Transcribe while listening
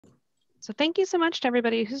So thank you so much to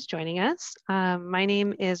everybody who's joining us. My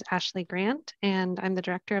name is Ashley Grant, and I'm the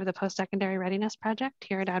director of the Post-Secondary Readiness Project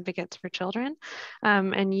here at Advocates for Children.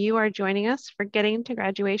 And you are joining us for Getting to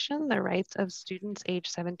Graduation, the Rights of Students age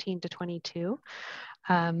 17 to 22.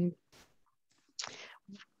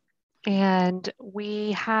 And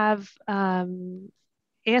we have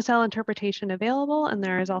ASL interpretation available, and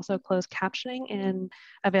there is also closed captioning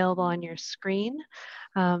available on your screen.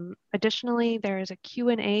 Additionally, there is a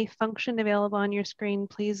Q&A function available on your screen.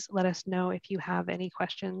 Please let us know if you have any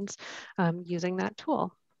questions using that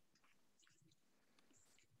tool.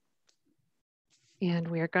 And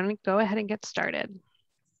we are going to go ahead and get started.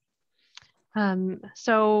 I'm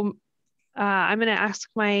going to ask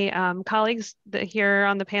my colleagues here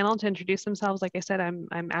on the panel to introduce themselves. Like I said,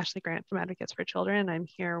 I'm Ashley Grant from Advocates for Children. I'm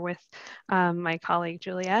here with my colleague,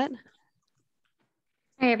 Juliet.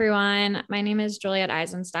 Hi, everyone. My name is Juliet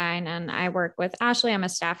Eisenstein, and I work with Ashley. I'm a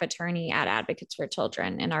staff attorney at Advocates for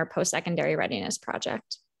Children in our post-secondary readiness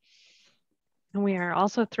project. And we are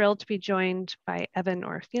also thrilled to be joined by Evan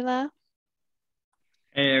Orfila.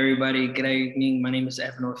 Hey everybody, good evening. My name is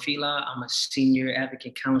Evan Orfila. I'm a senior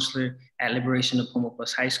advocate counselor at Liberation of Puma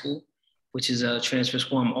Plus High School, which is a transfer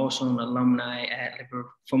school. I'm also an alumni at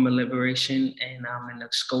Former Liberation, and I'm an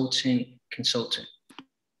Skolton consultant.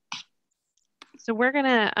 So we're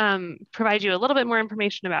gonna provide you a little bit more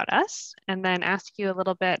information about us and then ask you a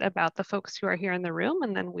little bit about the folks who are here in the room,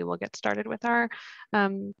 and then we will get started with our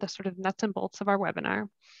the sort of nuts and bolts of our webinar.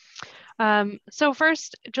 So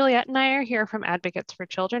first, Juliet and I are here from Advocates for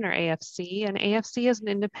Children, or AFC, and AFC is an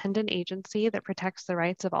independent agency that protects the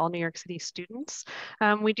rights of all New York City students.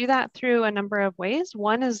 We do that through a number of ways.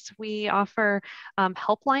 One is we offer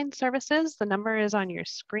helpline services. The number is on your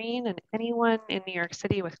screen, and anyone in New York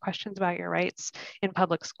City with questions about your rights in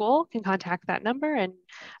public school can contact that number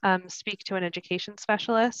and speak to an education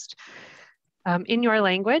specialist in your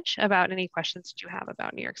language about any questions that you have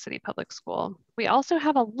about New York City Public School. We also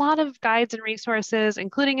have a lot of guides and resources,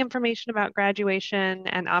 including information about graduation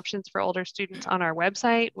and options for older students on our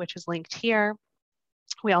website, which is linked here.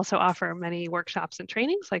 We also offer many workshops and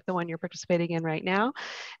trainings like the one you're participating in right now.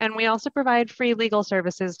 And we also provide free legal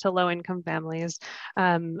services to low-income families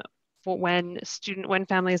when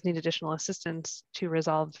families need additional assistance to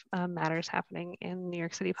resolve matters happening in New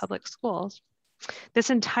York City Public Schools. This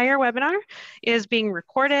entire webinar is being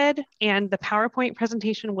recorded, and the PowerPoint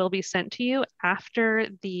presentation will be sent to you after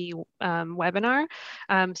the webinar.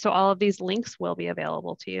 So all of these links will be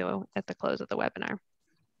available to you at the close of the webinar.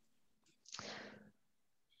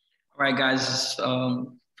 All right, guys,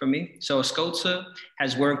 for me, so SCOTA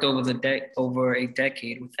has worked over a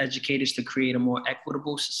decade with educators to create a more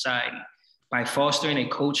equitable society by fostering a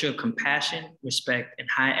culture of compassion, respect, and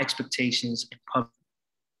high expectations in public.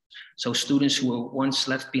 So students who were once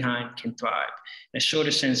left behind can thrive. In a shorter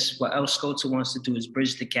sense, what else SCOTA wants to do is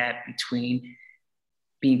bridge the gap between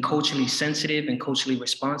being culturally sensitive and culturally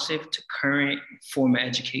responsive to current former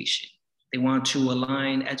education. They want to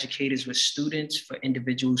align educators with students for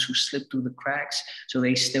individuals who slip through the cracks so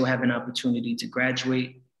they still have an opportunity to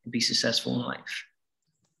graduate and be successful in life.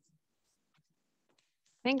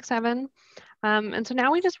 Thanks, Evan. And so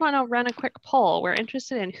now we just want to run a quick poll. We're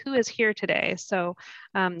interested in who is here today. So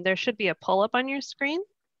there should be a poll up on your screen.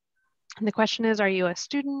 And the question is, are you a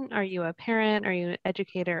student? Are you a parent? Are you an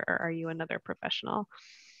educator? Or are you another professional?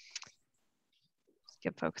 Just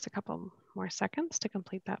give folks a couple more seconds to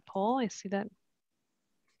complete that poll. I see that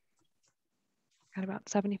got about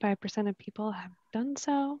 75% of people have done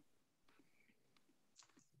so.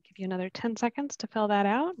 Give you another 10 seconds to fill that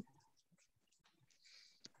out.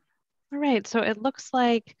 All right, so it looks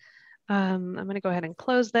like, I'm gonna go ahead and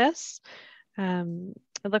close this. It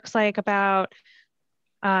looks like about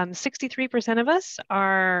 63% of us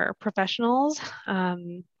are professionals.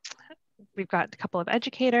 We've got a couple of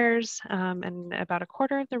educators and about a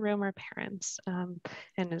quarter of the room are parents. And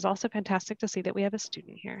it's also fantastic to see that we have a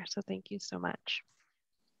student here, so thank you so much.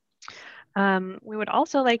 We would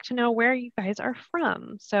also like to know where you guys are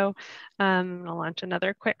from. So I'll launch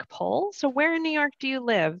another quick poll. So where in New York do you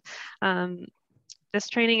live? This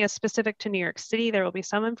training is specific to New York City. There will be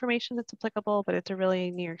some information that's applicable, but it's a really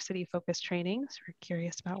New York City focused training. So we're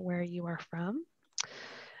curious about where you are from.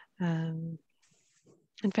 And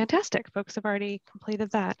fantastic, folks have already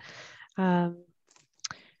completed that.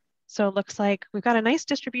 So it looks like we've got a nice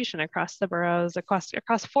distribution across the boroughs, across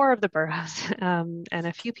 4 of the boroughs, and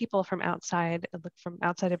a few people from outside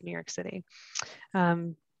of New York City.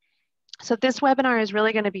 So this webinar is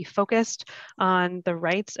really going to be focused on the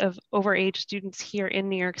rights of overage students here in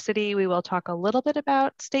New York City. We will talk a little bit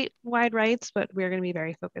about statewide rights, but we're going to be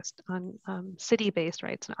very focused on city-based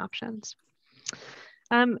rights and options.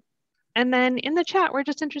 And then in the chat, we're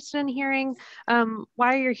just interested in hearing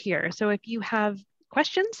why you're here. So if you have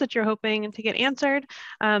questions that you're hoping to get answered,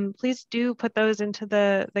 please do put those into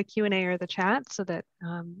the Q&A or the chat so that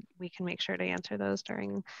we can make sure to answer those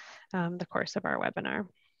during the course of our webinar.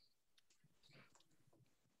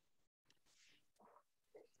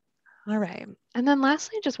 All right, and then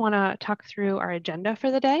lastly, just want to talk through our agenda for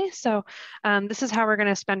the day. So this is how we're going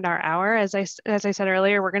to spend our hour. As I said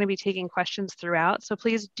earlier, we're going to be taking questions throughout. So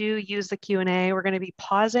please do use the Q&A. We're going to be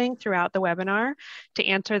pausing throughout the webinar to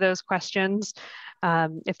answer those questions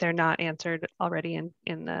if they're not answered already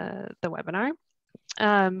in the webinar.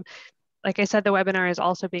 Like I said, the webinar is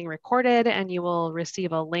also being recorded, and you will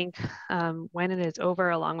receive a link when it is over,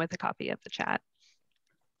 along with a copy of the chat.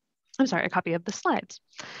 I'm sorry, a copy of the slides.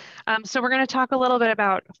 So we're going to talk a little bit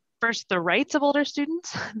about first the rights of older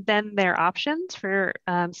students, then their options for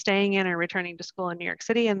staying in or returning to school in New York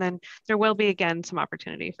City, and then there will be again some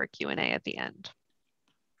opportunity for Q&A at the end.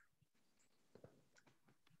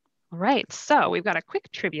 All right, so we've got a quick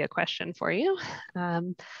trivia question for you.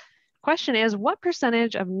 Question is, what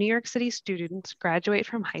percentage of New York City students graduate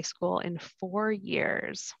from high school in 4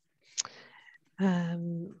 years?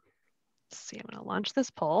 Let's see, I'm going to launch this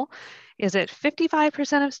poll. Is it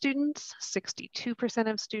 55% of students, 62%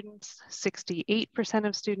 of students, 68%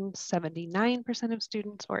 of students, 79% of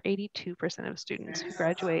students, or 82% of students who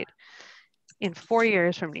graduate in 4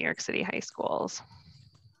 years from New York City high schools?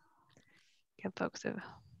 Give folks a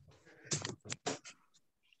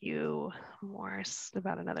few more,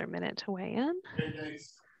 about another minute to weigh in.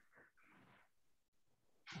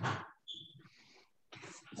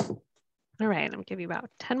 All right, I'm gonna give you about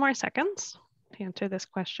 10 more seconds to answer this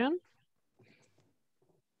question.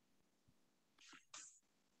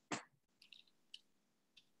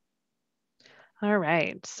 All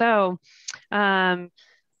right, so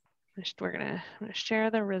we're gonna share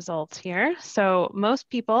the results here. So most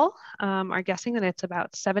people are guessing that it's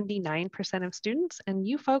about 79% of students, and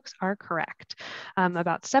you folks are correct.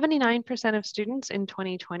 About 79% of students in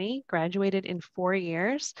 2020 graduated in 4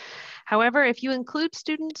 years. However, if you include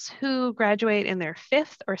students who graduate in their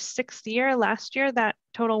 5th or 6th year, last year that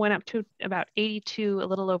total went up to about 82, a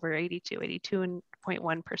little over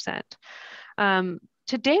 82.1%.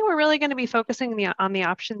 Today, we're really going to be focusing on the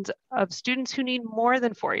options of students who need more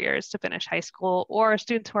than 4 years to finish high school, or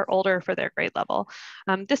students who are older for their grade level.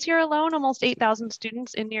 This year alone, almost 8,000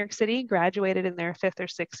 students in New York City graduated in their 5th or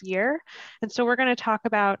 6th year. And so we're going to talk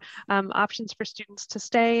about options for students to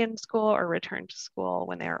stay in school or return to school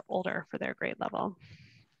when they are older for their grade level.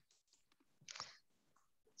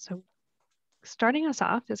 So starting us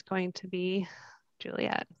off is going to be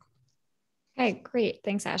Juliet. Okay, great.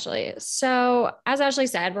 Thanks, Ashley. So as Ashley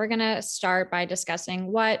said, we're going to start by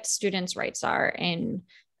discussing what students' rights are in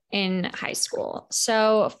high school.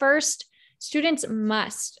 So first, students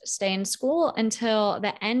must stay in school until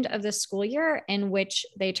the end of the school year in which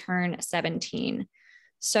they turn 17.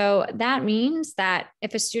 So that means that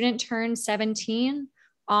if a student turns 17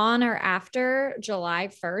 on or after July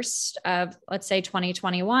 1st of, let's say,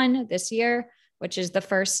 2021, this year, which is the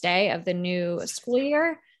first day of the new school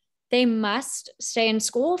year, they must stay in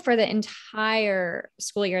school for the entire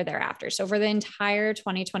school year thereafter. So for the entire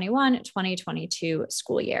 2021-2022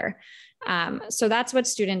 school year. So that's what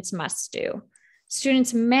students must do.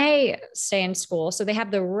 Students may stay in school. So they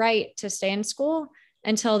have the right to stay in school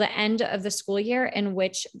until the end of the school year in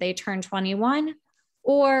which they turn 21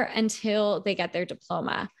 or until they get their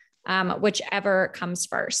diploma, whichever comes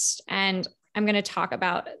first. And I'm going to talk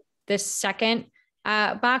about this second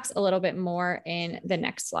box a little bit more in the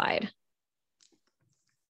next slide.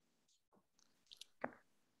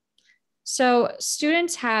 So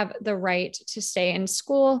students have the right to stay in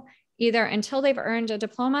school either until they've earned a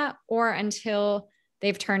diploma or until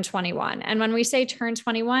they've turned 21. And when we say turn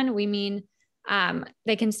 21, we mean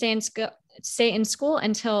they can stay in school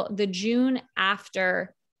until the June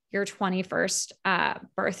after your 21st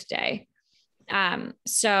birthday.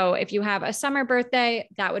 So if you have a summer birthday,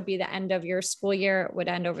 that would be the end of your school year, it would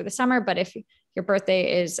end over the summer. But if your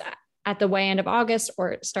birthday is at the way end of August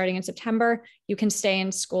or starting in September, you can stay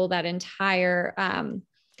in school that entire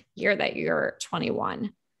year that you're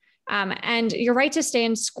 21. And your right to stay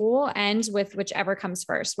in school ends with whichever comes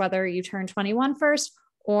first, whether you turn 21 first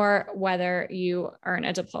or whether you earn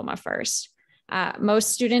a diploma first.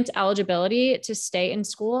 Most students' eligibility to stay in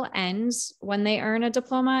school ends when they earn a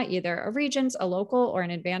diploma, either a Regents, a local, or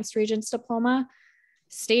an advanced Regents diploma.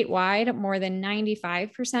 Statewide, more than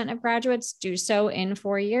 95% of graduates do so in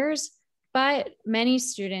 4 years, but many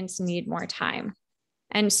students need more time.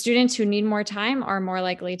 And students who need more time are more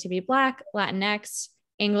likely to be Black, Latinx,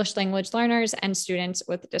 English language learners, and students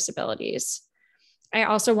with disabilities. I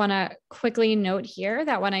also want to quickly note here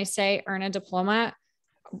that when I say earn a diploma,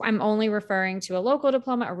 I'm only referring to a local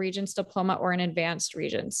diploma, a Regents diploma, or an advanced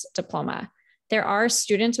Regents diploma. There are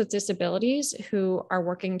students with disabilities who are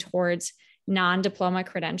working towards non-diploma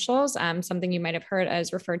credentials, something you might have heard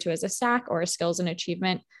as referred to as a SAC, or a Skills and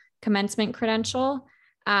Achievement Commencement credential.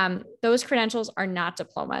 Those credentials are not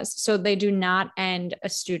diplomas, so they do not end a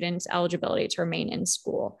student's eligibility to remain in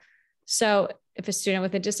school. So if a student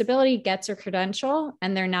with a disability gets a credential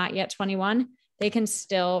and they're not yet 21, they can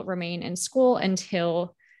still remain in school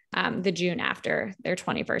until the June after their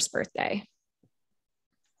 21st birthday.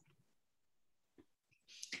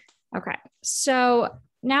 Okay, so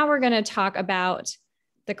now we're going to talk about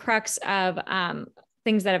the crux of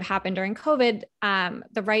things that have happened during COVID,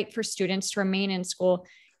 the right for students to remain in school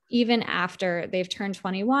even after they've turned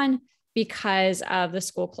 21 because of the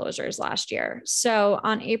school closures last year. So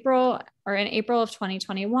in April of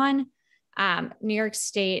 2021, New York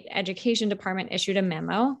State Education Department issued a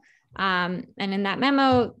memo. And in that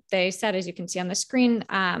memo, they said, as you can see on the screen,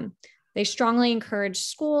 they strongly encourage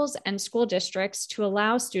schools and school districts to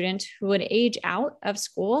allow students who would age out of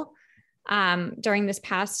school during this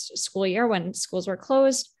past school year when schools were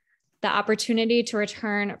closed, the opportunity to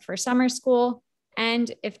return for summer school,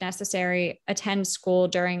 and if necessary, attend school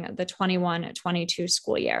during the 21-22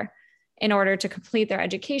 school year in order to complete their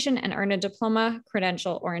education and earn a diploma,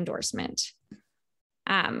 credential, or endorsement.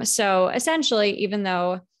 So essentially, even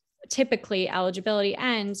though typically eligibility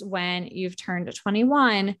ends when you've turned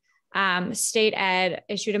 21, State Ed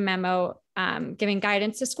issued a memo giving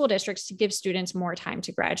guidance to school districts to give students more time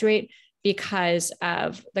to graduate because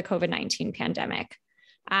of the COVID-19 pandemic.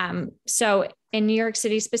 So in New York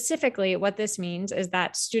City specifically, what this means is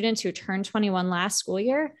that students who turned 21 last school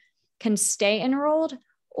year can stay enrolled,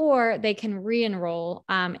 or they can re-enroll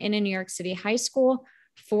in a New York City high school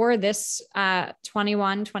for this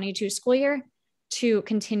 21-22 school year to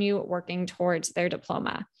continue working towards their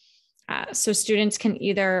diploma. So students can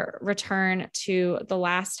either return to the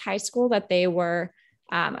last high school that they were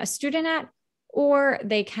a student at, or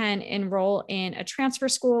they can enroll in a transfer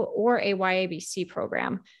school or a YABC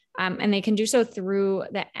program. And they can do so through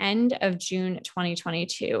the end of June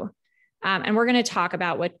 2022. And we're going to talk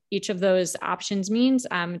about what each of those options means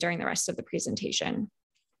during the rest of the presentation.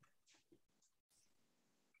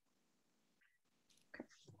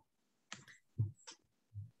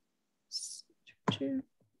 Okay.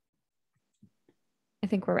 I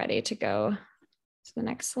think we're ready to go to the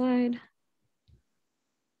next slide.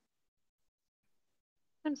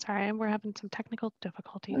 I'm sorry, we're having some technical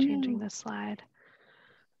difficulty changing this slide.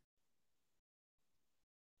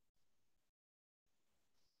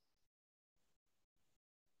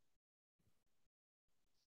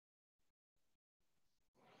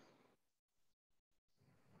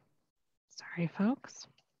 Sorry, folks.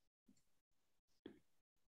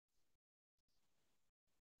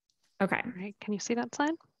 Okay. All right, can you see that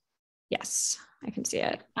slide? Yes, I can see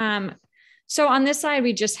it. So on this side,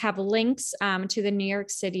 we just have links to the New York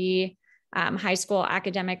City High School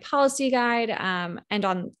Academic Policy Guide and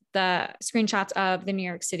on the screenshots of the New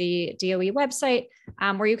York City DOE website,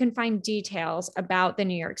 where you can find details about the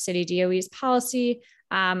New York City DOE's policy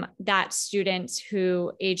that students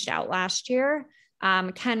who aged out last year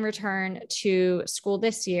can return to school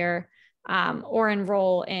this year or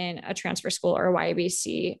enroll in a transfer school or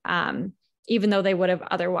YABC, even though they would have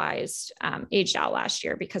otherwise aged out last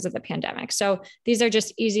year because of the pandemic. So these are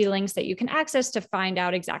just easy links that you can access to find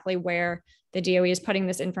out exactly where the DOE is putting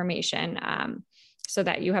this information so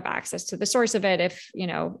that you have access to the source of it if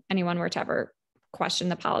anyone were to ever question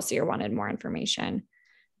the policy or wanted more information.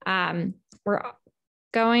 We're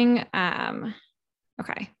going,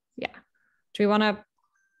 okay, yeah. Do we want to,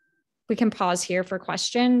 we can pause here for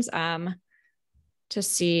questions to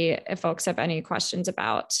see if folks have any questions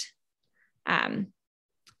about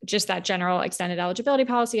just that general extended eligibility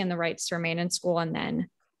policy and the rights to remain in school, and then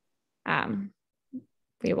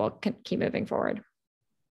we will keep moving forward.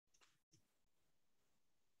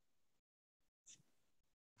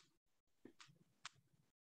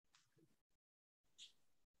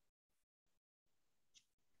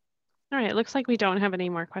 All right, it looks like we don't have any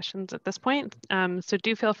more questions at this point. So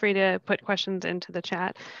do feel free to put questions into the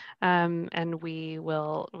chat and we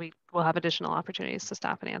will have additional opportunities to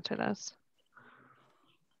stop and answer those.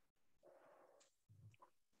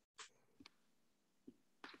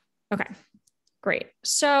 Okay, great.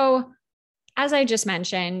 So as I just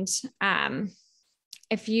mentioned,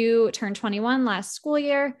 if you turned 21 last school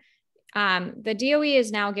year, the DOE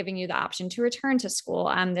is now giving you the option to return to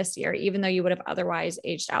school this year, even though you would have otherwise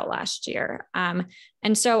aged out last year.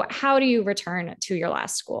 And so how do you return to your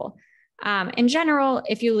last school? In general,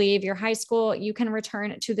 if you leave your high school, you can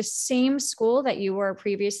return to the same school that you were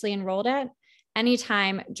previously enrolled at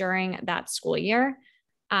anytime during that school year.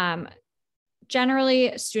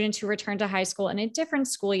 Generally, students who return to high school in a different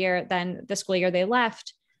school year than the school year they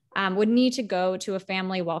left would need to go to a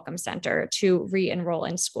family welcome center to re-enroll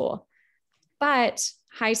in school. But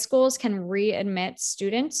high schools can readmit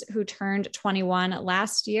students who turned 21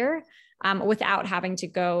 last year without having to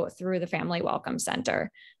go through the family welcome center.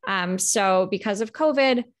 So because of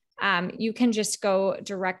COVID, you can just go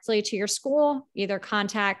directly to your school, either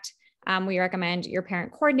contact, we recommend your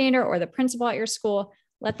parent coordinator or the principal at your school,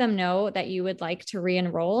 let them know that you would like to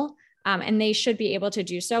re-enroll, and they should be able to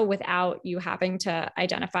do so without you having to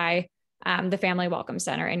identify the family welcome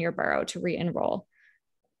center in your borough to re-enroll.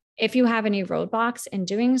 If you have any roadblocks in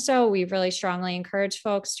doing so, we really strongly encourage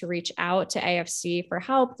folks to reach out to AFC for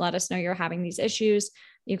help. Let us know you're having these issues.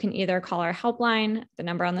 You can either call our helpline, the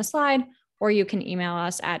number on the slide, or you can email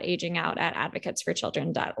us at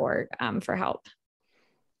agingout@advocatesforchildren.org for help.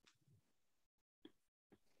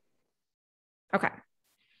 Okay.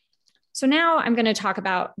 So now I'm going to talk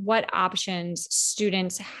about what options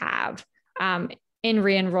students have in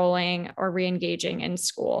re-enrolling or re-engaging in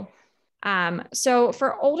school. So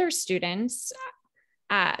for older students,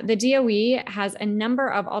 the DOE has a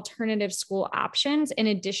number of alternative school options in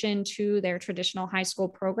addition to their traditional high school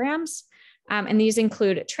programs. And these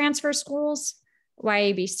include transfer schools,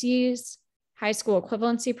 YABCs, high school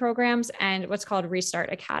equivalency programs, and what's called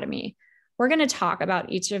Restart Academy. We're going to talk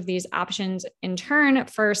about each of these options in turn.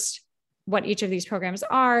 First, what each of these programs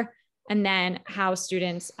are, and then how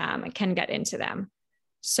students can get into them.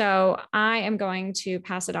 So I am going to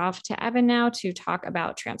pass it off to Evan now to talk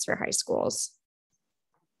about transfer high schools.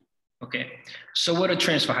 Okay, so what are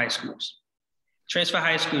transfer high schools? Transfer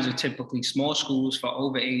high schools are typically small schools for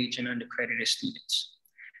overage and undercredited students.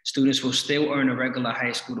 Students will still earn a regular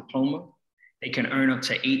high school diploma. They can earn up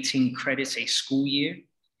to 18 credits a school year.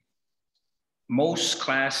 Most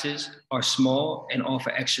classes are small and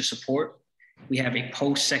offer extra support. We have a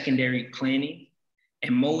post-secondary planning,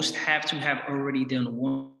 and most have to have already done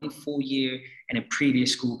 1 full year in a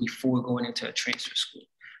previous school before going into a transfer school.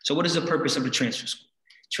 So what is the purpose of a transfer school?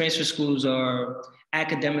 Transfer schools are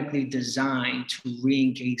academically designed to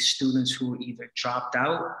re-engage students who are either dropped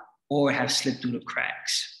out or have slipped through the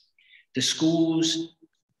cracks. The schools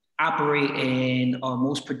operate and are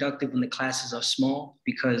most productive when the classes are small,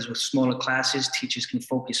 because with smaller classes, teachers can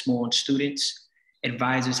focus more on students.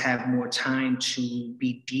 Advisors have more time to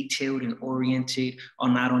be detailed and oriented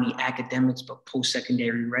on not only academics, but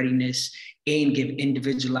post-secondary readiness, and give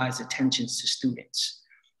individualized attentions to students.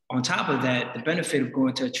 On top of that, the benefit of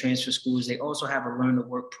going to a transfer school is they also have a learn to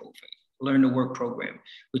work program,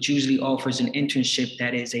 which usually offers an internship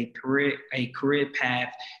that is a career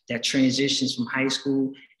path that transitions from high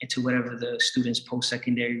school into whatever the student's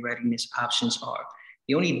post-secondary readiness options are.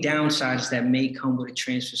 The only downsides that may come with a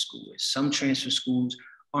transfer school is some transfer schools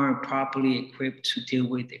aren't properly equipped to deal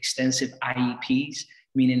with extensive IEPs,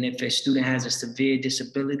 meaning if a student has a severe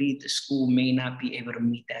disability, the school may not be able to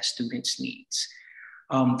meet that student's needs.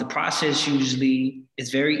 The process usually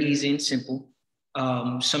is very easy and simple.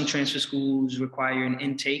 Some transfer schools require an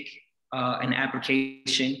intake, an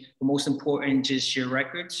application, but most important, just your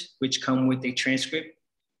records, which come with a transcript.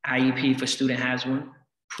 IEP if a student has one,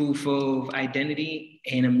 proof of identity,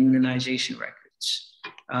 and immunization records.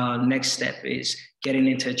 Next step is getting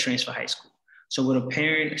into a transfer high school. So what a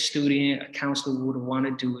parent, a student, a counselor would want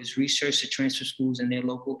to do is research the transfer schools in their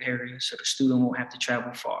local area so the student won't have to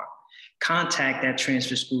travel far. Contact that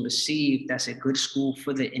transfer school to see if that's a good school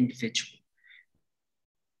for the individual.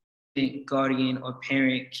 The guardian or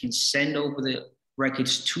parent can send over the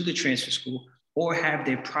records to the transfer school or have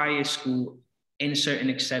their prior school, in certain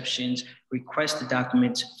exceptions, request the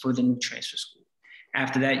documents for the new transfer school.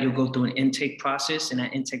 After that, you'll go through an intake process, and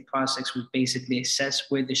that intake process will basically assess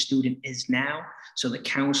where the student is now, so the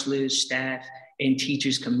counselors, staff, and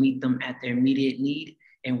teachers can meet them at their immediate need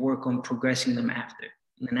and work on progressing them after.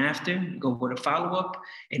 And then after, go with a follow-up,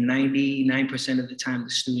 and 99% of the time, the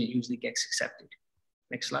student usually gets accepted.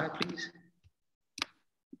 Next slide, please.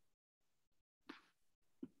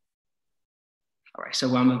 All right,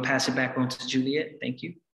 so I'm gonna pass it back on to Juliet. Thank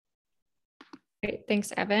you. Great,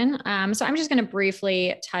 thanks, Evan. So I'm just gonna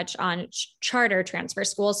briefly touch on charter transfer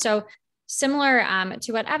schools. So Similar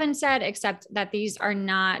to what Evan said, except that these are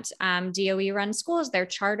not DOE run schools, they're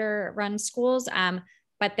charter run schools,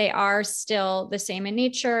 but they are still the same in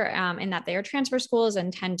nature in that they are transfer schools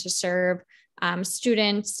and tend to serve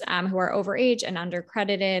students who are overage and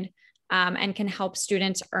undercredited and can help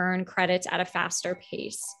students earn credits at a faster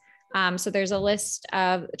pace. So there's a list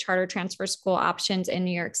of charter transfer school options in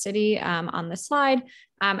New York City on the slide.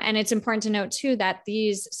 And it's important to note too that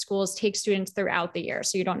these schools take students throughout the year.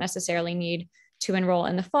 So you don't necessarily need to enroll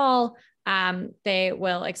in the fall. They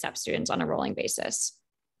will accept students on a rolling basis.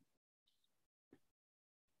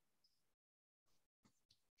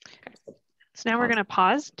 Okay. So now we're going to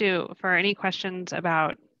pause for any questions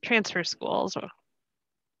about transfer schools.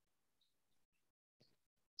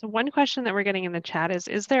 So one question that we're getting in the chat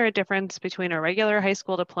is there a difference between a regular high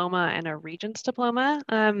school diploma and a Regents diploma?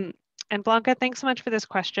 And Blanca, thanks so much for this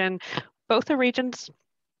question. Both a Regents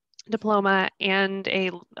diploma and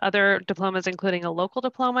other diplomas, including a local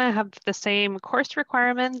diploma, have the same course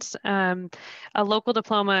requirements. A local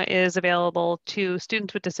diploma is available to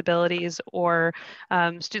students with disabilities or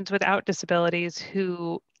students without disabilities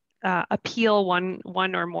who appeal one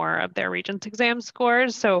or more of their Regents exam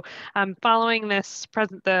scores. So following this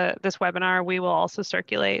webinar, we will also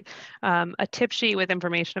circulate a tip sheet with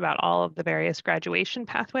information about all of the various graduation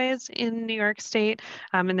pathways in New York State.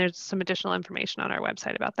 And there's some additional information on our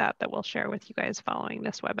website about that we'll share with you guys following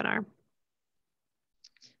this webinar.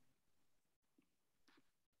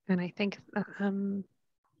 And I think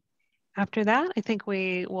after that, I think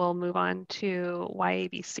we will move on to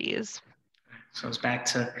YABCs. So it's back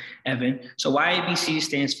to Evan. So YABC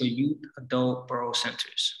stands for Youth Adult Borough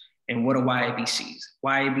Centers. And what are YABCs?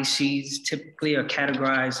 YABCs typically are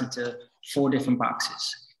categorized into 4 different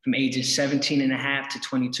boxes. From ages 17 and a half to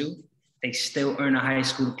 22, they still earn a high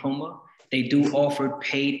school diploma. They do offer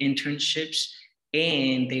paid internships,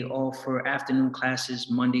 and they offer afternoon classes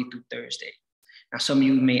Monday through Thursday. Now, some of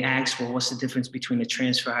you may ask, well, what's the difference between a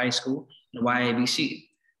transfer high school and a YABC?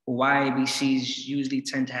 Well, YABCs usually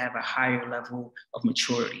tend to have a higher level of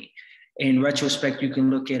maturity. In retrospect, you can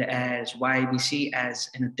look at it as YABC as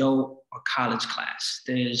an adult or college class.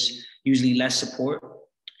 There's usually less support.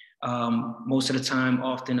 Most of the time,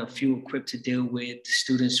 often a few equipped to deal with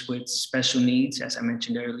students with special needs, as I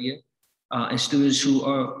mentioned earlier. And students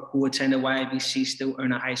who attend a YABC still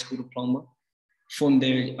earn a high school diploma from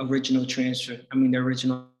their original their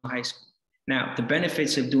original high school. Now, the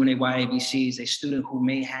benefits of doing a YABC is a student who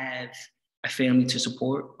may have a family to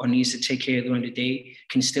support or needs to take care of during the day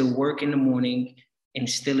can still work in the morning and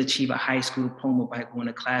still achieve a high school diploma by going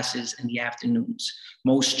to classes in the afternoons.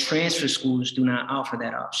 Most transfer schools do not offer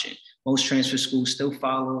that option. Most transfer schools still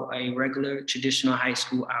follow a regular traditional high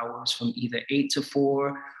school hours from either 8 to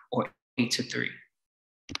 4 or 8 to 3.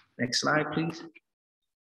 Next slide, please.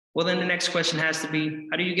 Well, then the next question has to be,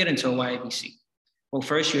 how do you get into a YABC? Well,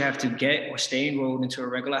 first you have to get or stay enrolled into a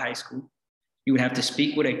regular high school. You would have to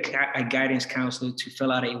speak with a guidance counselor to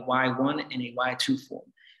fill out a Y1 and a Y2 form.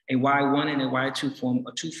 A Y1 and a Y2 form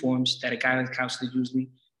are 2 forms that a guidance counselor usually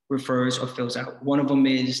refers or fills out. One of them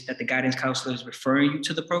is that the guidance counselor is referring you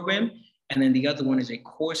to the program, and then the other one is a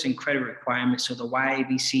course and credit requirement, so the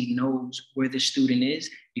YABC knows where the student is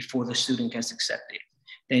before the student gets accepted.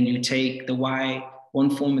 Then you take the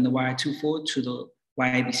Y1 form and the Y2 form to the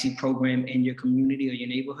YABC program in your community or your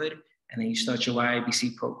neighborhood, and then you start your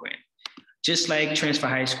YABC program. Just like transfer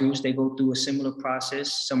high schools, they go through a similar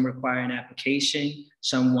process. Some require an application,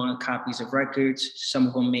 some want copies of records, some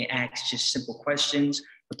of them may ask just simple questions,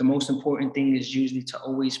 but the most important thing is usually to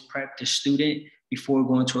always prep the student before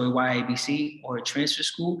going to a YABC or a transfer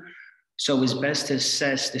school. So it's best to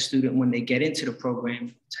assess the student when they get into the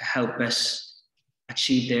program to help best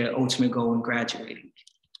achieve their ultimate goal in graduating.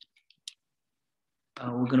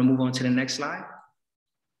 We're gonna move on to the next slide.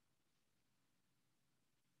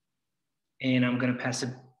 And I'm gonna pass it,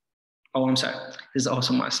 oh, I'm sorry, this is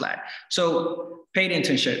also my slide. So paid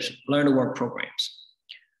internships, learn to work programs.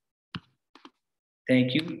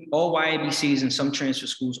 Thank you. All YABCs and some transfer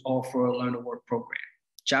schools offer a learn to work program.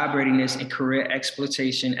 Job readiness and career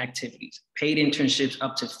exploitation activities. Paid internships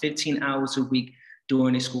up to 15 hours a week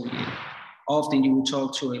during the school year. Often you will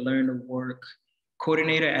talk to a learn to work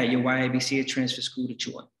coordinator at your YABC or transfer school to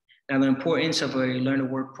join. Now, the importance of a learn to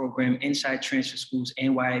work program inside transfer schools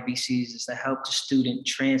and YABCs is to help the student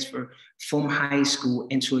transfer from high school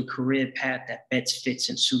into a career path that best fits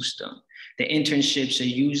and suits them. The internships are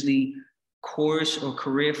usually course or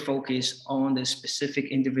career focused on the specific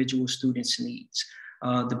individual student's needs.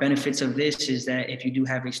 The benefits of this is that if you do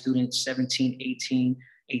have a student 17, 18,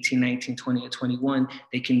 19, 20, or 21,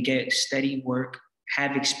 they can get steady work,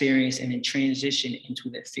 have experience and then transition into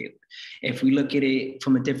their field. If we look at it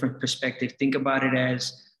from a different perspective, think about it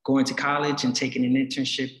as going to college and taking an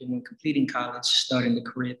internship, and when completing college, starting the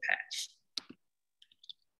career path.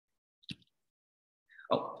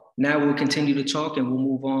 Now we'll continue to talk and we'll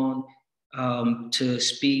move on to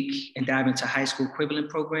speak and dive into high school equivalent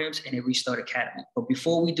programs and a Restart Academy. But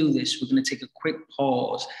before we do this, we're going to take a quick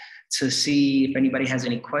pause to see if anybody has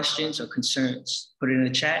any questions or concerns. Put it in the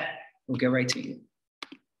chat. We'll get right to you.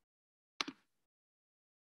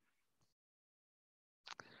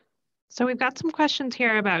 So we've got some questions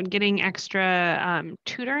here about getting extra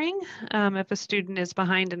tutoring if a student is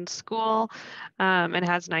behind in school and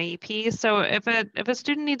has an IEP. So if a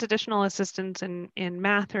student needs additional assistance in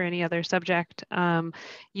math or any other subject and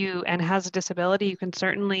has a disability, you can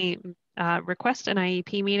certainly request an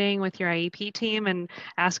IEP meeting with your IEP team and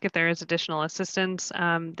ask if there is additional assistance.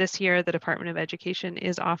 This year, the Department of Education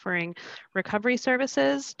is offering recovery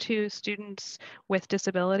services to students with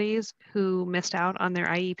disabilities who missed out on their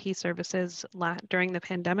IEP services during the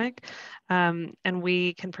pandemic. And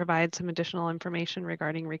we can provide some additional information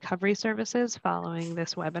regarding recovery services following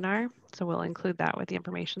this webinar. So we'll include that with the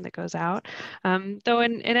information that goes out. Though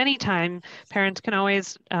in any time, parents can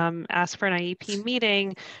always ask for an IEP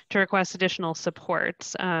meeting to request additional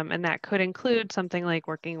supports, and that could include something like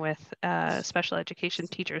working with a special education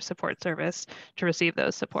teacher support service to receive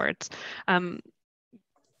those supports.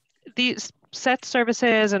 These SET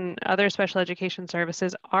services and other special education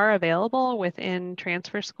services are available within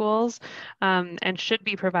transfer schools and should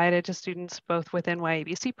be provided to students both within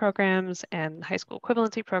YABC programs and high school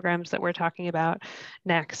equivalency programs that we're talking about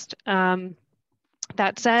next.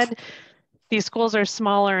 That said, these schools are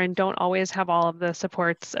smaller and don't always have all of the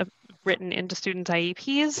supports written into students'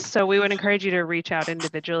 IEPs. So we would encourage you to reach out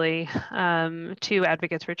individually to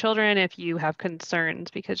Advocates for Children if you have concerns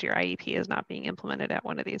because your IEP is not being implemented at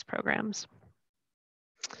one of these programs.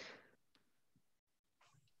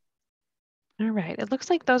 All right, it looks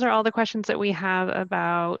like those are all the questions that we have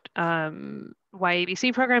about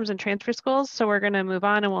YABC programs and transfer schools. So we're gonna move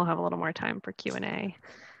on and we'll have a little more time for Q&A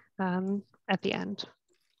at the end.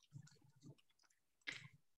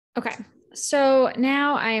 Okay, so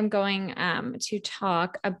now I am going to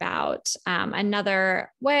talk about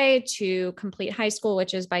another way to complete high school,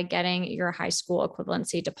 which is by getting your high school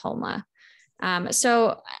equivalency diploma.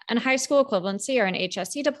 So a high school equivalency or an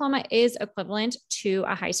HSC diploma is equivalent to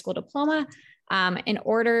a high school diploma. In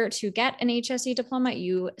order to get an HSC diploma,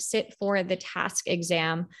 you sit for the task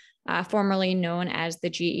exam, formerly known as the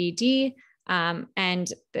GED,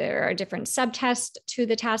 and there are different subtests to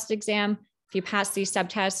the task exam. If you pass these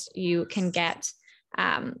subtests, you can get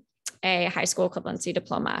a high school equivalency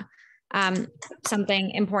diploma.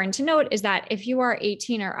 Something important to note is that if you are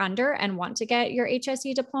 18 or under and want to get your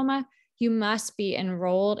HSE diploma, you must be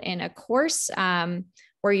enrolled in a course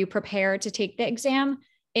where you prepare to take the exam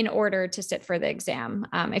in order to sit for the exam.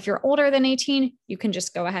 If you're older than 18, you can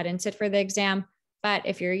just go ahead and sit for the exam. But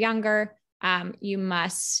if you're younger, you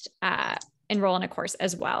must enroll in a course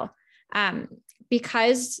as well.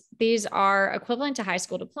 Because these are equivalent to high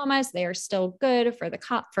school diplomas, they are still good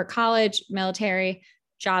for college, military,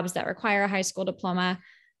 jobs that require a high school diploma.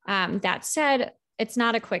 That said, it's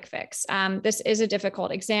not a quick fix. This is a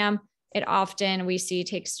difficult exam. It often, we see,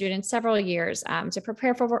 takes students several years to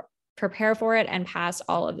prepare for it and pass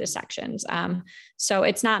all of the sections. So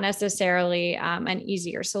it's not necessarily an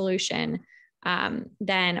easier solution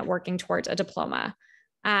than working towards a diploma.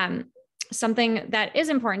 Something that is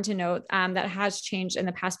important to note that has changed in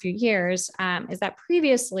the past few years is that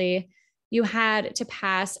previously you had to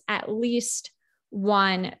pass at least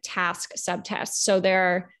one task subtest. So there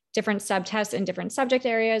are different subtests in different subject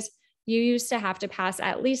areas. You used to have to pass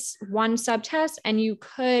at least one subtest, and you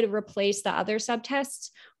could replace the other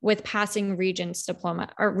subtests with passing Regents diploma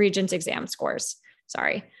or Regents exam scores.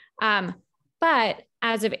 Sorry. But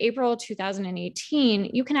as of April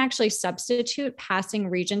 2018, you can actually substitute passing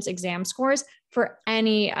Regents exam scores for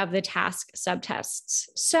any of the task subtests.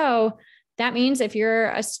 So that means if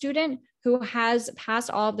you're a student who has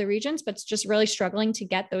passed all of the Regents, but just really struggling to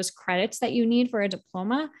get those credits that you need for a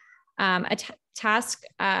diploma, the task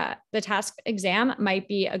exam might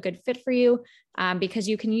be a good fit for you because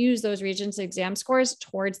you can use those Regents exam scores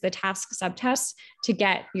towards the task subtests to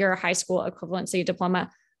get your high school equivalency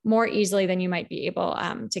diploma more easily than you might be able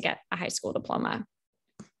to get a high school diploma.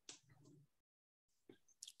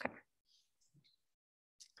 Okay.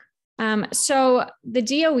 So the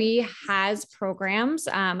DOE has programs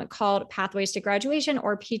called Pathways to Graduation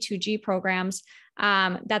or P2G programs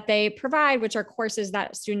that they provide, which are courses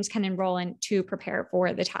that students can enroll in to prepare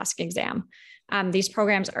for the task exam. These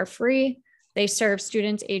programs are free. They serve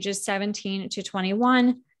students ages 17 to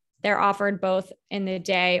 21. They're offered both in the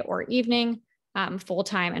day or evening,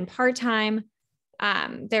 full-time and part-time.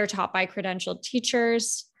 They're taught by credentialed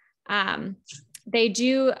teachers. They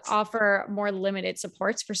do offer more limited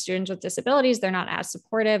supports for students with disabilities. They're not as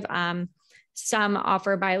supportive. Some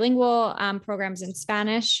offer bilingual programs in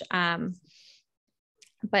Spanish,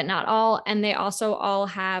 but not all. And they also all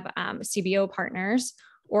have CBO partners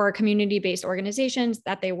or community-based organizations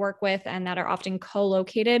that they work with and that are often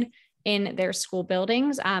co-located in their school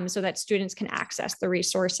buildings, so that students can access the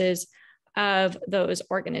resources of those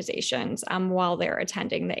organizations while they're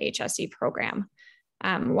attending the HSE program.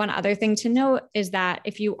 One other thing to note is that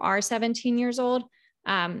if you are 17 years old,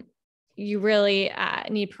 you really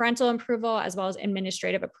need parental approval as well as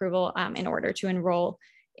administrative approval in order to enroll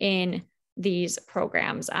in these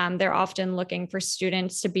programs. They're often looking for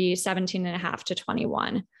students to be 17 and a half to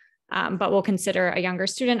 21, but will consider a younger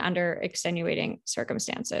student under extenuating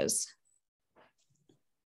circumstances.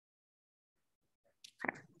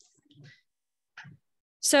 Okay.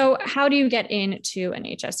 So how do you get into an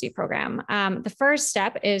HSE program? The first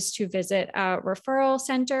step is to visit a referral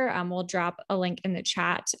center. We'll drop a link in the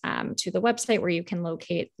chat to the website where you can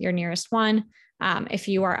locate your nearest one. If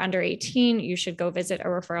you are under 18, you should go visit a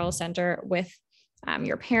referral center with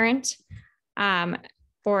your parent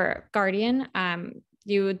or guardian.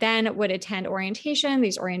 You then would attend orientation.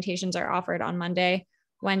 These orientations are offered on Monday,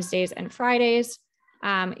 Wednesdays, and Fridays.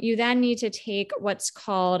 You then need to take what's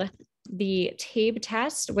called the TABE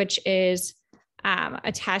test, which is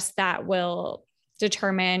a test that will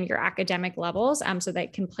determine your academic levels so that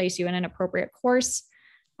it can place you in an appropriate course.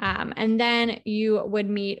 And then you would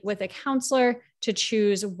meet with a counselor to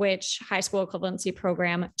choose which high school equivalency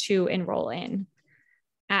program to enroll in.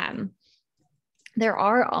 There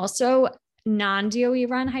are also non-DOE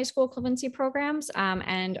run high school equivalency programs,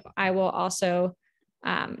 and I will also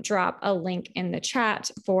drop a link in the chat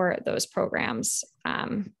for those programs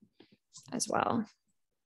as well.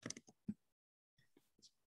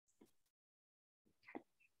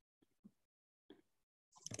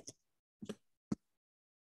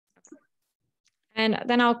 And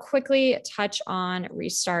then I'll quickly touch on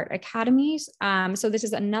Restart Academies. So this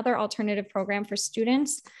is another alternative program for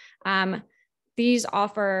students. These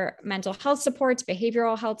offer mental health supports,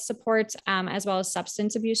 behavioral health supports, as well as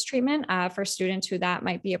substance abuse treatment for students who that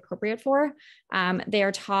might be appropriate for. They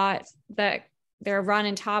are taught that they're run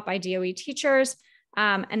and taught by DOE teachers.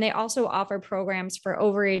 And they also offer programs for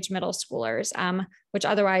overage middle schoolers, which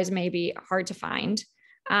otherwise may be hard to find.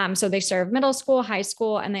 So they serve middle school, high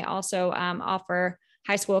school, and they also offer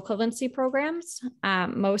high school equivalency programs.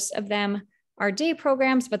 Most of them are day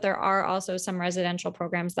programs, but there are also some residential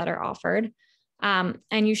programs that are offered.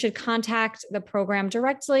 And you should contact the program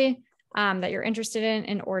directly that you're interested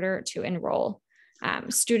in order to enroll.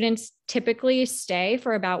 Students typically stay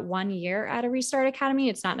for about 1 year at a Restart Academy.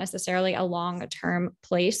 It's not necessarily a long-term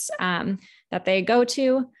place that they go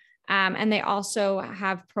to. And they also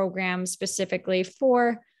have programs specifically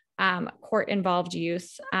for court-involved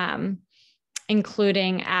youth,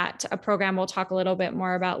 including at a program we'll talk a little bit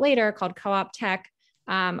more about later called Co-op Tech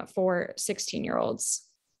for 16-year-olds.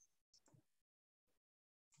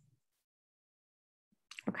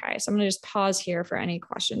 Okay, so I'm going to just pause here for any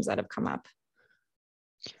questions that have come up.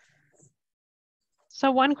 So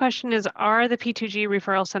one question is, are the P2G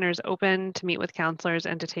referral centers open to meet with counselors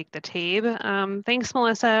and to take the TABE? Thanks,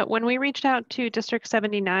 Melissa. When we reached out to District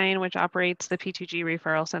 79, which operates the P2G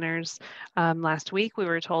referral centers last week, we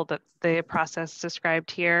were told that the process described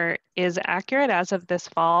here is accurate as of this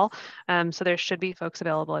fall. So there should be folks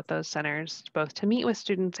available at those centers, both to meet with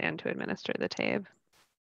students and to administer the TABE.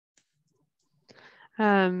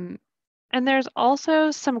 And there's also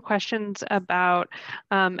some questions about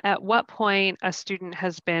at what point a student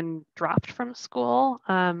has been dropped from school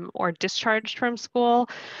or discharged from school.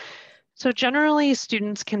 So generally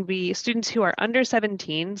students can be students who are under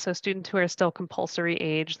 17, so students who are still compulsory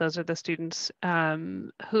age, those are the students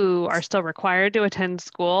who are still required to attend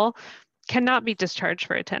school, cannot be discharged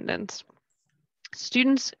for attendance.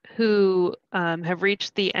 Students who have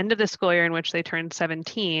reached the end of the school year in which they turned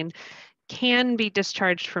 17 can be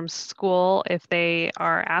discharged from school if they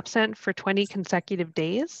are absent for 20 consecutive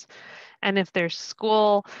days. And if their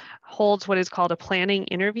school holds what is called a planning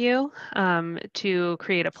interview to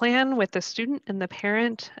create a plan with the student and the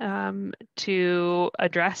parent to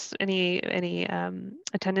address any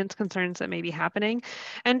attendance concerns that may be happening,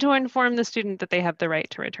 and to inform the student that they have the right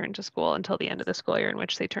to return to school until the end of the school year in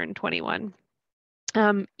which they turn 21.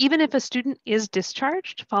 Even if a student is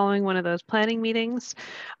discharged following one of those planning meetings,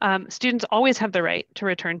 students always have the right to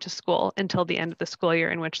return to school until the end of the school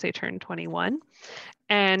year in which they turn 21.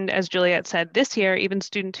 And as Juliet said, this year, even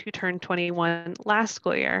students who turned 21 last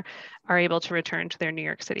school year are able to return to their New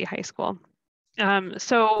York City high school.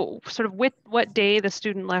 So sort of with what day the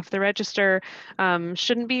student left the register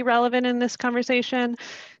shouldn't be relevant in this conversation.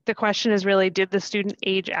 The question is really, did the student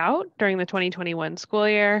age out during the 2021 school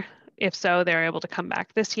year? If so, they're able to come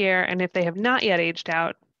back this year. And if they have not yet aged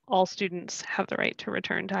out, all students have the right to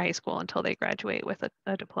return to high school until they graduate with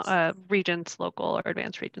a Regents local or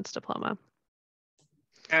advanced Regents diploma.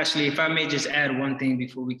 Ashley, if I may just add one thing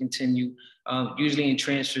before we continue. Usually in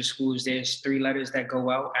transfer schools, there's 3 letters that go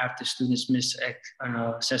out after students miss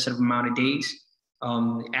an excessive amount of days.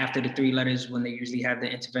 After the 3 letters, when they usually have the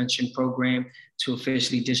intervention program to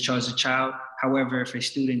officially discharge the child. However, if a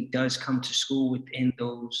student does come to school within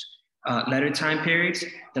those letter time periods,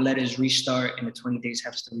 the letters restart and the 20 days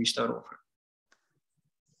has to restart over.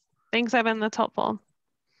 Thanks, Evan. That's helpful.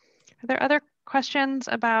 Are there other questions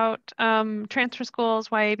about transfer schools,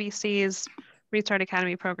 YABCs, Restart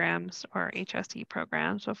Academy programs, or HSE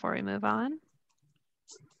programs before we move on?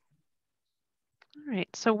 All right,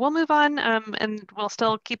 so we'll move on and we'll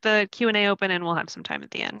still keep the Q&A open and we'll have some time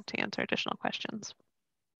at the end to answer additional questions.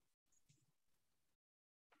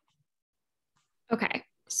 Okay,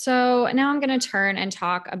 so now I'm going to turn and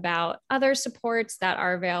talk about other supports that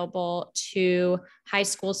are available to high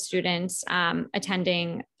school students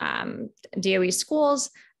attending DOE schools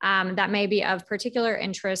that may be of particular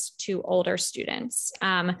interest to older students.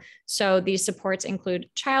 So these supports include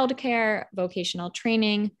childcare, vocational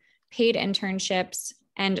training, paid internships,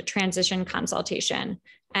 and transition consultation.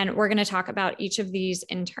 And we're going to talk about each of these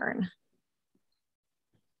in turn.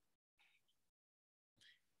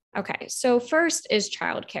 Okay, so first is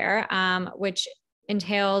childcare, which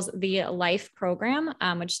entails the LIFE program,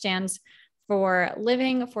 which stands for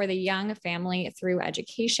Living for the Young Family Through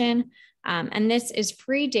Education. And this is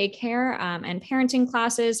free daycare and parenting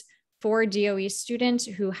classes for DOE students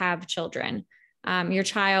who have children. Your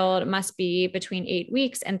child must be between 8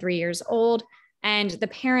 weeks and 3 years old, and the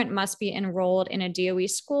parent must be enrolled in a DOE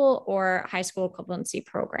school or high school equivalency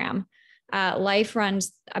program. LIFE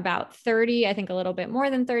runs about 30, I think a little bit more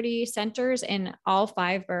than 30 centers in all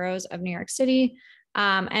 5 boroughs of New York City.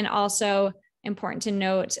 And also important to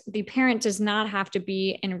note, the parent does not have to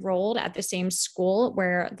be enrolled at the same school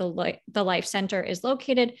where the LIFE center is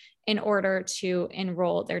located in order to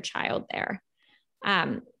enroll their child there.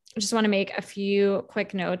 I just want to make a few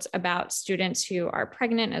quick notes about students who are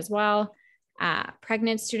pregnant as well.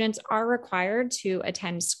 Pregnant students are required to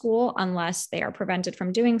attend school unless they are prevented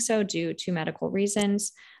from doing so due to medical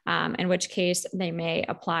reasons, in which case they may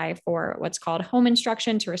apply for what's called home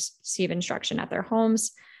instruction to receive instruction at their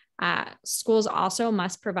homes. Schools also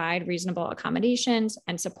must provide reasonable accommodations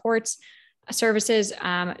and supports services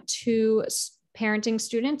to parenting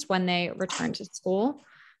students when they return to school.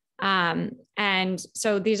 And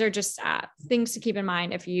so these are just things to keep in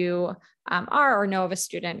mind if you are or know of a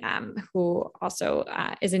student who also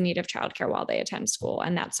is in need of childcare while they attend school.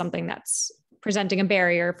 And that's something that's presenting a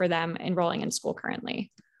barrier for them enrolling in school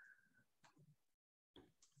currently.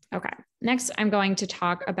 Okay, next I'm going to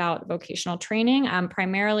talk about vocational training,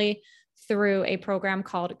 primarily through a program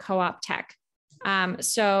called Co-op Tech.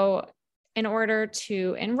 So in order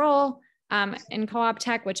to enroll in Co-op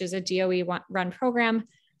Tech, which is a DOE run program,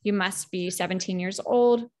 you must be 17 years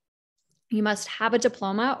old. You must have a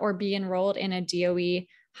diploma or be enrolled in a DOE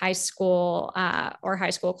high school or high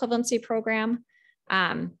school equivalency program.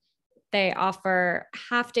 They offer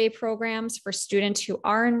half-day programs for students who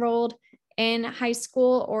are enrolled in high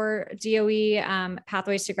school or DOE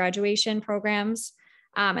Pathways to Graduation programs.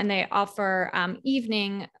 And they offer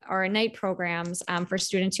evening or night programs for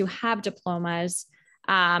students who have diplomas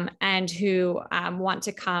and who want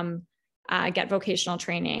to come get vocational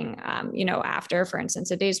training, after, for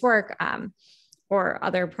instance, a day's work or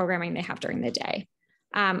other programming they have during the day.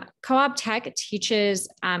 Co-op Tech teaches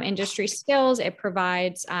industry skills. It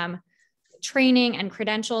provides training and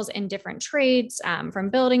credentials in different trades, from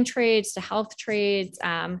building trades to health trades,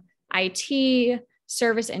 IT,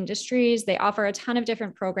 service industries. They offer a ton of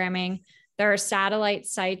different programming. There are satellite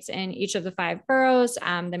sites in each of the 5 boroughs.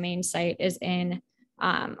 The main site is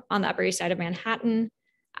on the Upper East Side of Manhattan.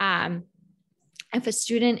 If a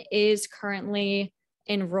student is currently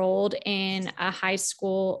enrolled in a high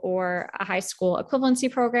school or a high school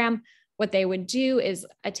equivalency program, what they would do is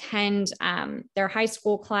attend their high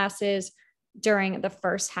school classes during the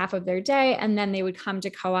first half of their day, and then they would come to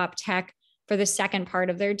Co-op Tech for the second part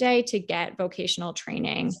of their day to get vocational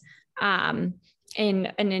training. in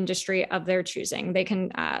an industry of their choosing. They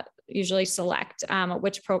can usually select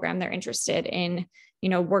which program they're interested in,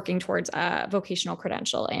 working towards a vocational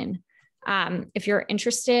credential in. If you're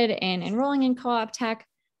interested in enrolling in Co-op Tech,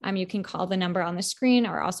 you can call the number on the screen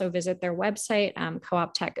or also visit their website,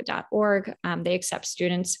 cooptech.org. They accept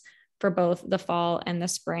students for both the fall and the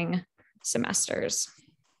spring semesters.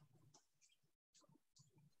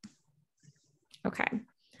 Okay.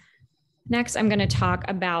 Next, I'm going to talk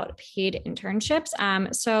about paid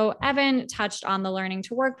internships. So Evan touched on the Learning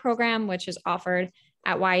to Work program, which is offered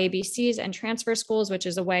at YABCs and transfer schools, which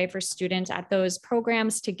is a way for students at those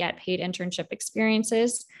programs to get paid internship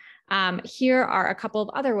experiences. Here are a couple of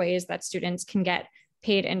other ways that students can get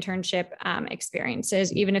paid internship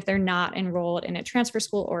experiences, even if they're not enrolled in a transfer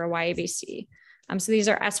school or a YABC. So these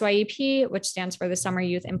are SYEP, which stands for the Summer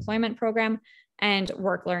Youth Employment Program, and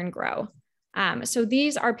Work, Learn, Grow. So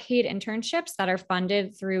these are paid internships that are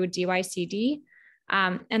funded through DYCD,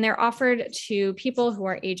 and they're offered to people who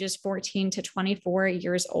are ages 14 to 24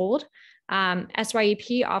 years old.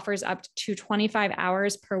 SYEP offers up to 25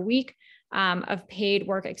 hours per week of paid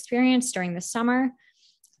work experience during the summer,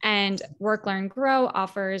 and Work, Learn, Grow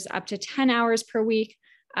offers up to 10 hours per week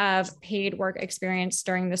of paid work experience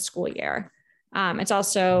during the school year. It's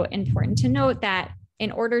also important to note that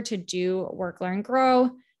in order to do Work, Learn,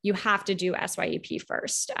 Grow, you have to do SYEP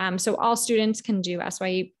first. So all students can do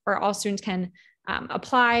SYEP, or all students can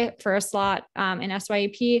apply for a slot in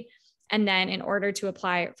SYEP. And then in order to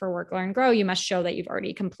apply for Work, Learn, Grow, you must show that you've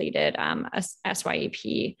already completed a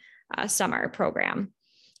SYEP summer program.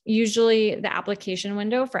 Usually the application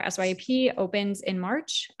window for SYEP opens in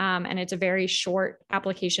March, and it's a very short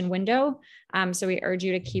application window. So we urge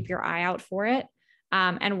you to keep your eye out for it.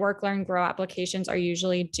 And Work, Learn, Grow applications are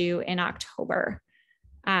usually due in October.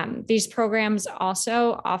 These programs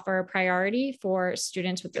also offer priority for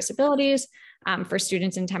students with disabilities, for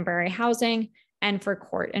students in temporary housing, and for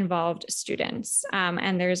court-involved students.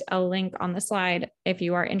 And there's a link on the slide if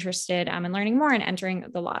you are interested in learning more and entering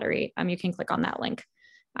the lottery. You can click on that link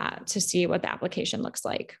to see what the application looks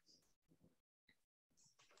like.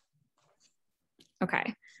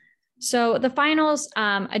 Okay. So the final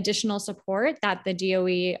additional support that the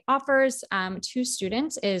DOE offers to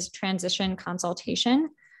students is transition consultation.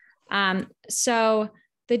 So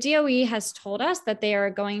the DOE has told us that they are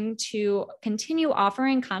going to continue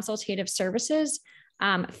offering consultative services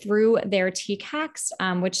through their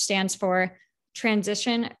TCACs, which stands for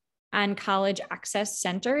Transition and College Access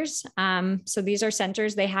Centers. So these are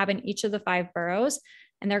centers they have in each of the 5 boroughs,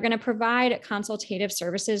 and they're going to provide consultative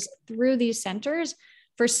services through these centers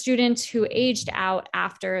for students who aged out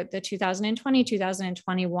after the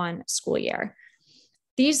 2020-2021 school year.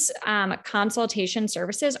 These consultation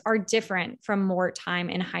services are different from more time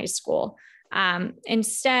in high school.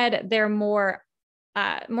 Instead, they're more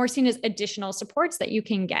seen as additional supports that you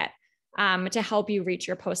can get to help you reach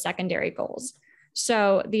your post-secondary goals.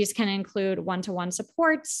 So these can include one-to-one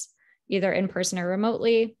supports, either in person or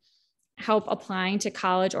remotely, help applying to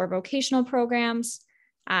college or vocational programs.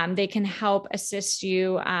 They can help assist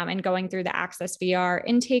you in going through the Access VR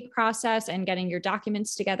intake process and getting your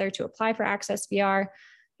documents together to apply for Access VR.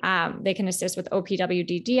 They can assist with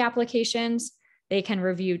OPWDD applications. They can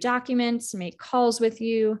review documents, make calls with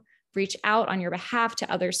you, reach out on your behalf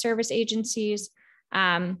to other service agencies.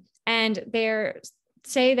 And they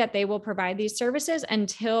say that they will provide these services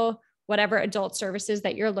until whatever adult services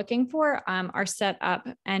that you're looking for are set up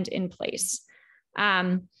and in place.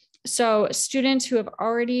 So students who have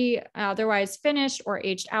already otherwise finished or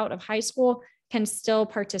aged out of high school can still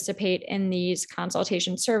participate in these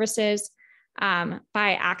consultation services by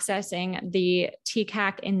accessing the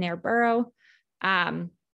TCAC in their borough and,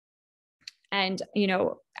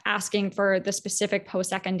 asking for the specific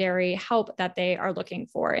post-secondary help that they are looking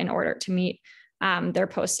for in order to meet their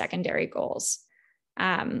post-secondary goals.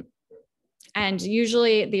 And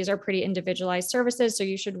usually these are pretty individualized services. So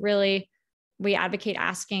you should we advocate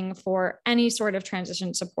asking for any sort of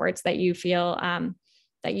transition supports that you feel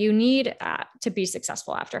that you need to be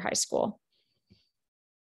successful after high school.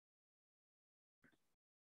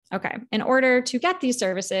 Okay, in order to get these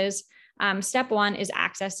services, step 1 is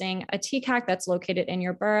accessing a TCAC that's located in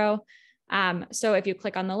your borough. So if you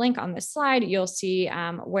click on the link on this slide, you'll see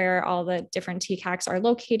where all the different TCACs are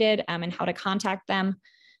located and how to contact them.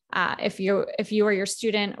 If you or your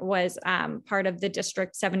student was part of the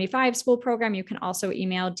District 75 school program, you can also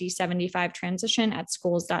email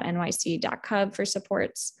d75transition@schools.nyc.gov for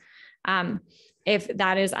supports. If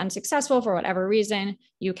that is unsuccessful for whatever reason,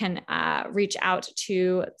 you can reach out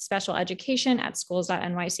to special education at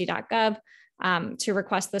schools.nyc.gov to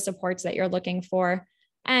request the supports that you're looking for.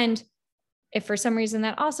 And If for some reason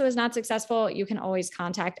that also is not successful, you can always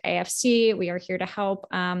contact AFC. We are here to help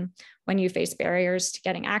when you face barriers to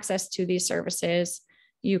getting access to these services.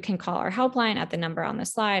 You can call our helpline at the number on the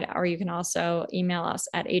slide, or you can also email us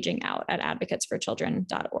at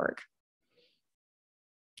agingout@advocatesforchildren.org.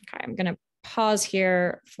 Okay, I'm going to pause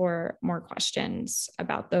here for more questions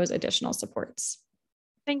about those additional supports.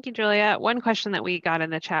 Thank you, Juliet. One question that we got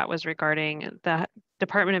in the chat was regarding the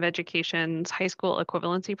Department of Education's high school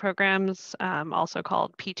equivalency programs, also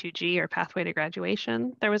called P2G or Pathway to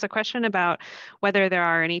Graduation. There was a question about whether there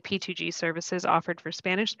are any P2G services offered for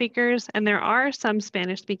Spanish speakers, and there are some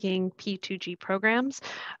Spanish-speaking P2G programs.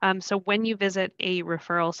 So when you visit a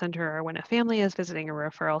referral center or when a family is visiting a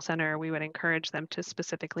referral center, we would encourage them to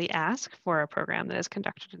specifically ask for a program that is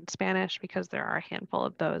conducted in Spanish because there are a handful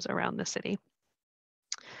of those around the city.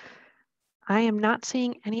 I am not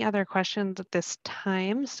seeing any other questions at this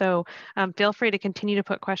time, so feel free to continue to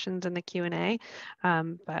put questions in the Q&A,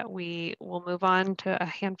 but we will move on to a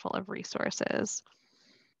handful of resources.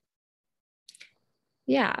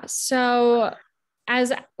 Yeah, so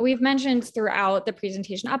as we've mentioned throughout the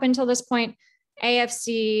presentation up until this point,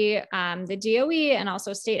 AFC, the DOE, and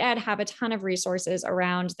also State Ed have a ton of resources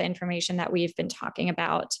around the information that we've been talking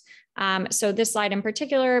about. So this slide in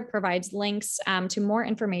particular provides links to more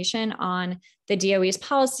information on the DOE's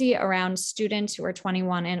policy around students who are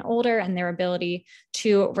 21 and older and their ability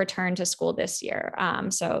to return to school this year.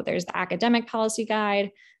 So there's the academic policy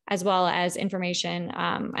guide, as well as information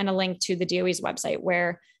and a link to the DOE's website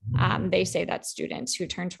where they say that students who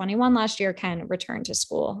turned 21 last year can return to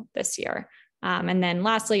school this year. And then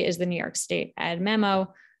lastly is the New York State Ed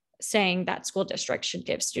memo saying that school districts should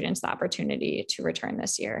give students the opportunity to return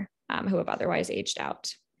this year who have otherwise aged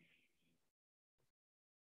out.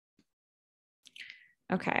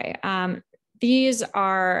 Okay, these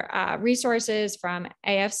are resources from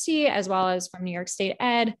AFC as well as from New York State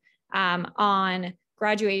Ed on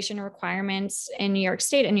graduation requirements in New York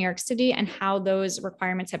State and New York City and how those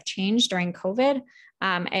requirements have changed during COVID.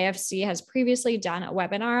 AFC has previously done a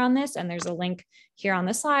webinar on this, and there's a link here on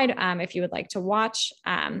the slide if you would like to watch,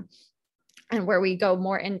 and where we go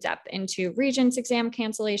more in depth into Regents exam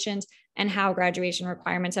cancellations and how graduation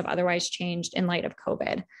requirements have otherwise changed in light of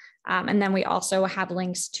COVID. And then we also have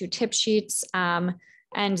links to tip sheets,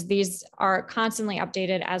 and these are constantly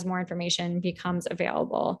updated as more information becomes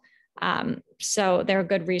available. So they're a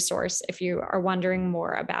good resource if you are wondering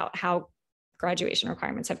more about how graduation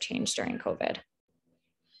requirements have changed during COVID.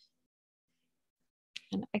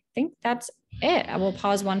 And I think that's it. I will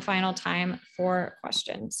pause one final time for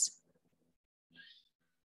questions.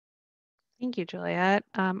 Thank you, Juliet.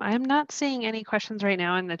 I am not seeing any questions right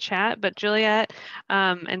now in the chat, but Juliet,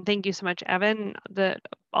 and thank you so much, Evan,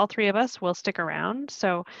 all three of us will stick around.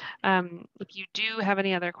 So if you do have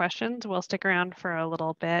any other questions, we'll stick around for a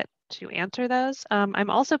little bit to answer those. I'm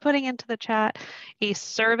also putting into the chat a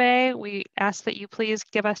survey. We ask that you please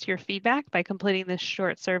give us your feedback by completing this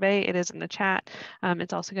short survey. It is in the chat.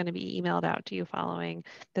 It's also going to be emailed out to you following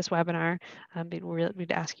this webinar.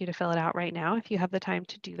 We'd ask you to fill it out right now if you have the time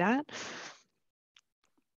to do that.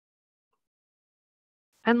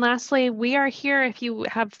 And lastly, we are here if you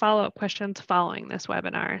have follow-up questions following this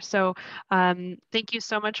webinar. So thank you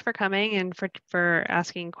so much for coming and for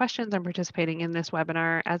asking questions and participating in this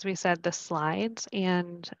webinar. As we said, the slides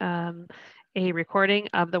and a recording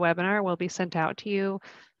of the webinar will be sent out to you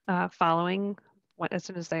following as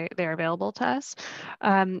soon as they are available to us.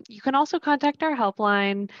 You can also contact our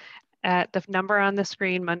helpline at the number on the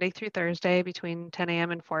screen Monday through Thursday between 10 a.m.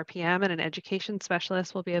 and 4 p.m. and an education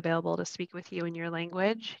specialist will be available to speak with you in your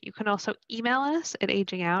language. You can also email us at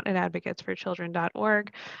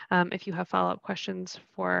agingout@advocatesforchildren.org if you have follow-up questions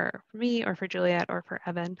for me or for Juliet or for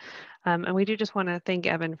Evan. And we do just want to thank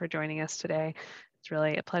Evan for joining us today. It's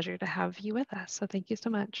really a pleasure to have you with us. So thank you so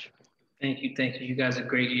much. Thank you. Thank you. You guys are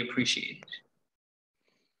greatly appreciated.